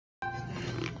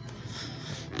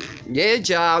Good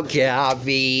job,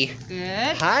 Cathy.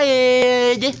 Good. Hi,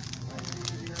 Ed.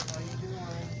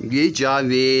 Good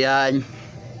job, Ian.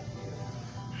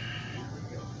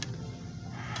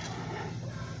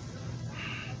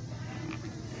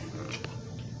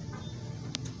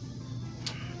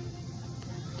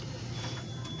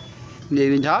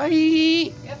 David, hi.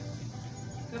 Yep.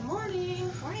 Good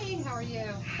morning. Morning, how are you?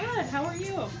 Good. How are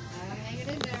you? I'm hanging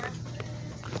in there.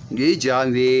 Good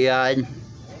job, Ian.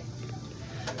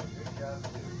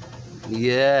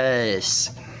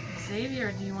 Yes.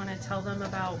 Xavier, do you want to tell them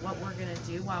about what we're going to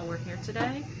do while we're here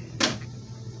today?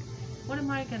 What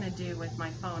am I going to do with my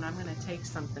phone? I'm going to take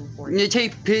something for I'm you. gonna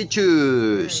take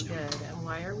pictures. Very good. And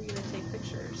why are we going to take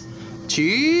pictures?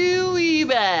 Chewy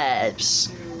Babs.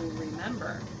 To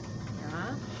remember.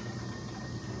 Yeah?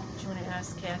 Do you want to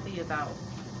ask Cathy about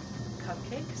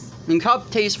cupcakes? And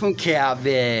cupcakes from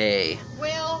Cathy.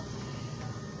 Well,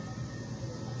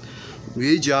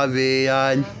 Good job,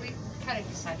 Ian. we kind of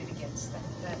decided against that.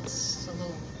 That's a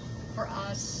little, for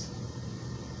us,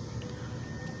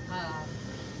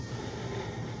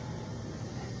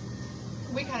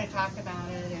 we kind of talked about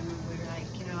it and we were like,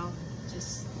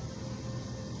 just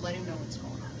let him know what's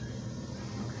going on.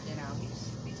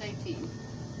 He's 18 and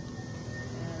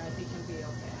I think he'll be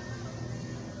okay.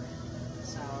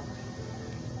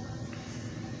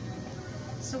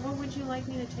 So what would you like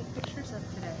me to take pictures of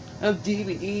today? Of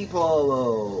DVD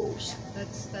polos.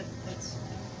 That's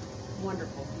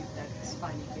wonderful. That's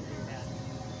fine. You can do that.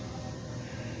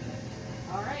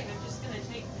 All right. I'm just going to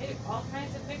take all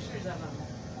kinds of pictures of them.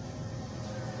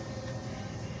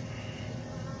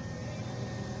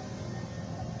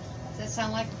 Does that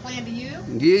sound like a plan to you?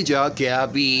 Good job,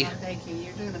 Cathy. Oh, thank you.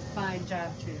 You're doing a fine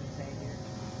job too, Xavier.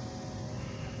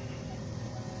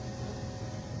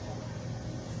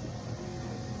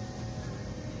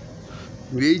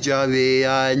 Good job,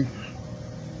 Ian.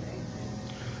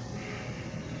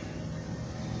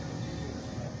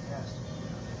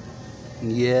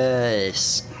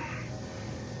 Yes.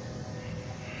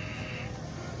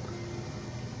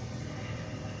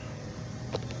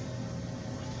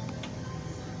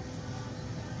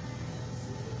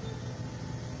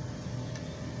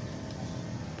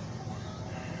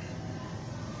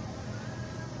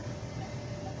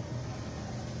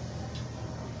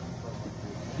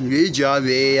 Good job,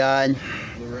 Ian.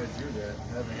 Blew right through that.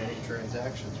 Haven't had any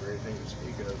transactions or anything to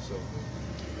speak of, so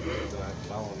not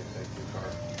following anything too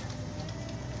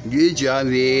far. Good job,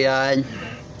 Ian.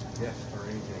 Yeah, or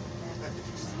anything.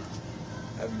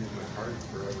 Haven't used my card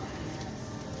forever.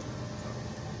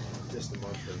 Just the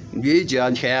mushroom. Good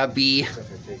job, Cathy. Stuff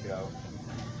I take out.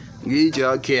 Good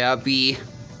job, Cathy.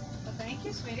 Well, thank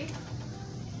you, sweetie.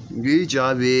 Good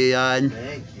job, Ian.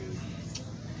 Thank you.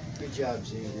 Good job,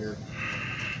 Xavier.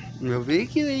 No,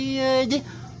 thank you, Ian.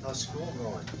 How's school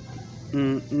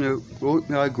going? No, well,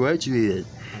 I graduated.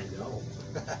 I know.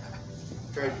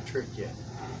 Tried to trick you.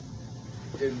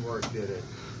 Didn't work, did it?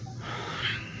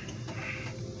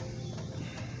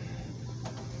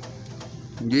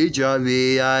 Good job,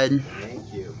 Ian.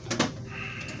 Thank you.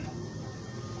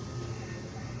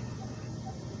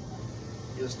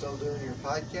 You still doing your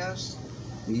podcast?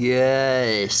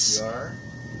 Yes. You are?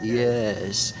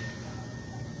 Yes.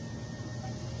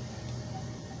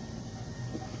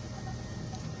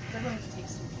 We're going to take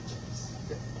some pictures.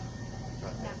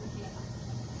 That would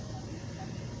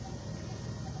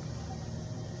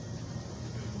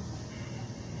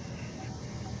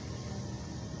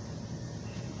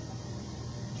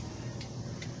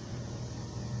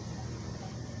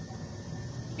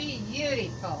be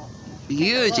beautiful.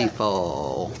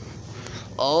 Beautiful.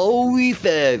 All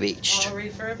refurbished. All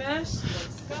refurbished?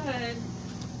 Looks good.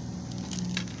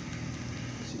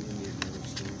 See, you need another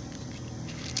sleeve.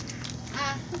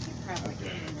 We could probably Okay,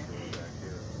 get in there. throw it back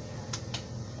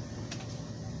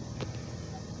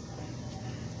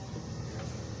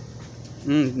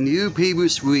here. New paper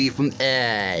sweep from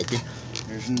Ed.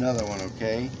 Here's another one,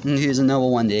 okay? And here's another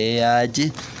one to Ed.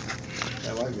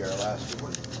 That might be our last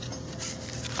one.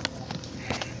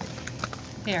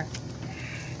 Here.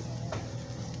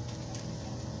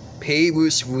 Paper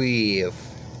sweep.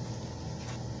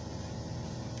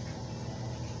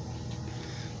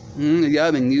 I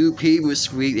got a new paper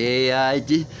sweep, Ed.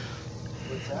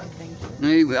 What's that? Thank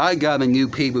you. I got a new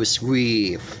paper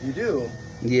sweep. You do?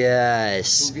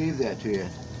 Yes. Who gave that to you?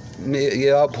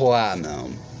 You're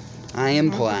platinum. I am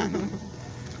platinum.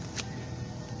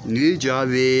 Good job,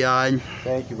 Ian.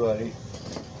 Thank you, buddy.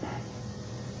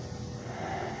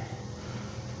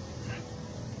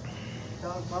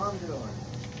 How's Mom doing?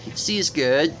 She's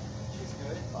good. She's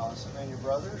good. Awesome. And your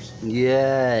brothers?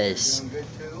 Yes. Doing good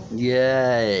too?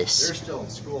 Yes. They're still in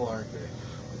school, aren't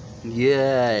they?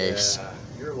 Yes. Yeah,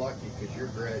 you're lucky because you're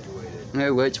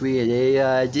graduated. What's with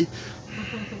AI?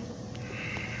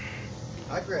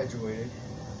 I graduated.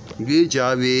 Good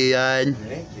job, AI.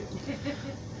 Thank you.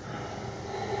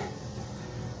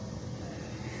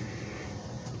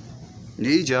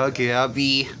 Good job,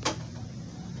 Cathy.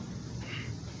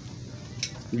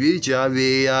 Good job,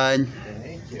 AI.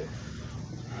 Thank you.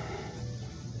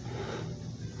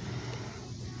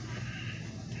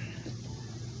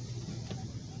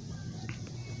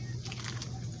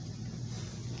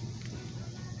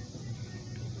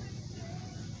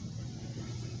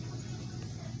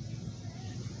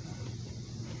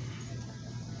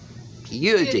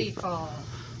 Beauty. Beautiful.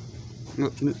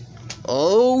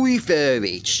 All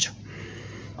refurbished.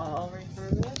 All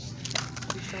refurbished.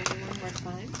 You show me one more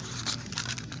time.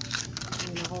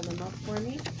 Can you hold them up for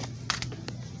me?